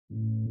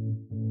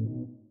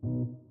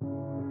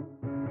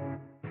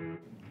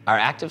Our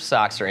active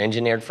socks are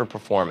engineered for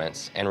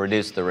performance and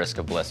reduce the risk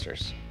of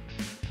blisters.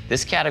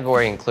 This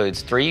category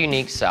includes 3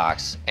 unique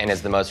socks and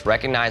is the most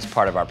recognized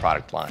part of our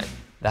product line.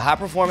 The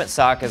high-performance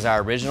sock is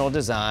our original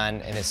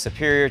design and is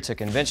superior to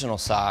conventional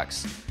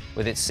socks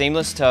with its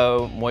seamless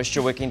toe,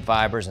 moisture-wicking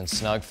fibers, and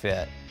snug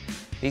fit.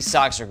 These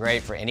socks are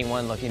great for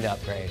anyone looking to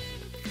upgrade.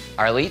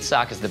 Our Elite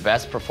sock is the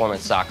best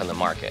performance sock on the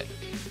market.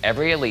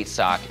 Every Elite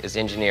sock is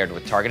engineered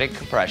with targeted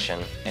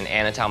compression and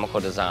anatomical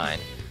design,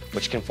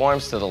 which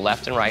conforms to the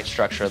left and right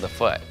structure of the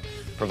foot,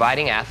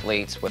 providing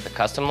athletes with a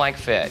custom-like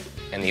fit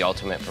and the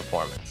ultimate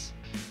performance.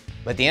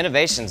 But the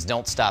innovations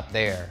don't stop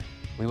there.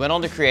 We went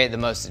on to create the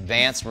most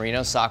advanced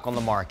merino sock on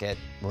the market,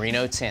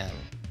 Merino 10.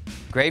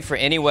 Great for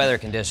any weather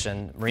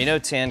condition, Merino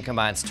 10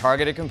 combines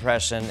targeted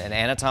compression and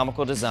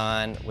anatomical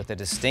design with a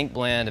distinct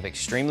blend of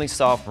extremely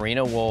soft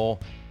merino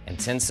wool and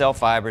tensile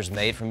fibers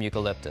made from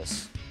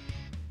eucalyptus.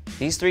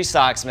 These 3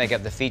 socks make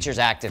up the Feetures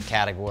Active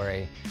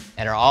category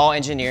and are all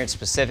engineered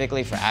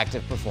specifically for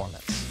active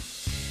performance.